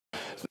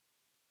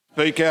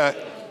Speaker,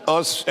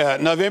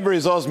 November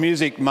is Oz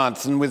Music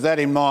Month, and with that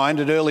in mind,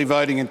 at early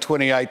voting in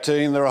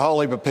 2018, there were a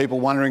whole heap of people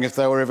wondering if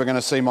they were ever going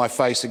to see my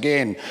face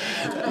again.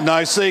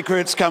 No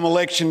secrets, come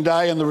election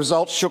day, and the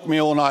results shook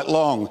me all night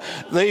long.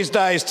 These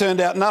days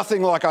turned out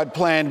nothing like I'd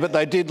planned, but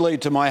they did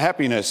lead to my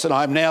happiness, and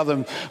I'm now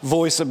the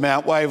voice of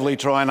Mount Waverley.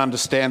 Try and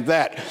understand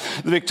that.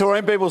 The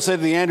Victorian people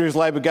said the Andrews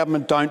Labor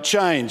government don't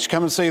change.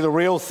 Come and see the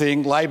real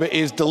thing. Labor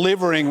is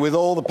delivering with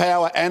all the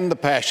power and the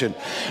passion.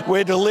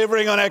 We're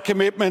delivering on our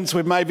commitments.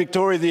 We've made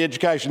Victoria the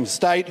education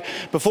state.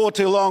 Before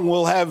too long,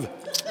 we'll have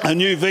a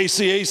new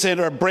VCE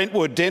centre at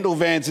Brentwood, dental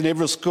vans in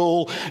every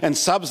school, and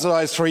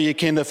subsidised 3-year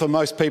kinder for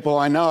most people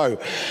I know.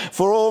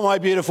 For all my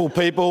beautiful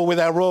people, with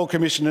our Royal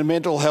Commission on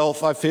Mental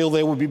Health, I feel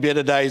there will be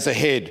better days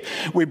ahead.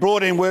 We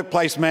brought in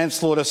workplace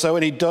manslaughter, so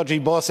any dodgy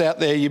boss out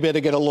there, you better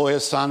get a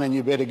lawyer's son and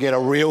you better get a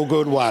real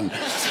good one.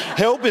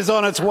 Help is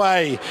on its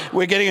way.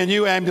 We're getting a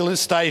new ambulance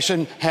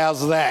station.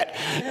 How's that?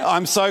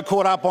 I'm so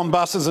caught up on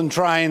buses and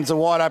trains, a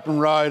wide open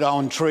road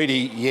on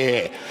Treaty,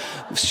 yeah.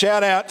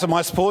 Shout out to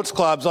my sports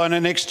clubs. I know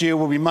next year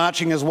we'll be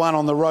marching as one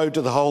on the road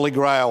to the Holy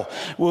Grail.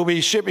 We'll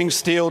be shipping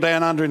steel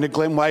down under into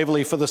Glen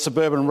Waverley for the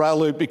suburban rail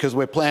loop because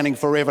we're planning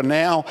forever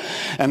now,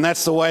 and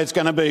that's the way it's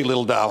going to be,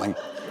 little darling.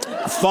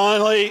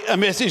 Finally, a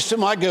message to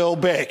my girl,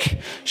 Beck.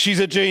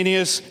 She's a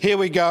genius. Here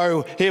we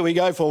go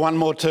for one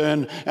more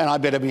turn, and I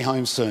better be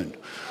home soon.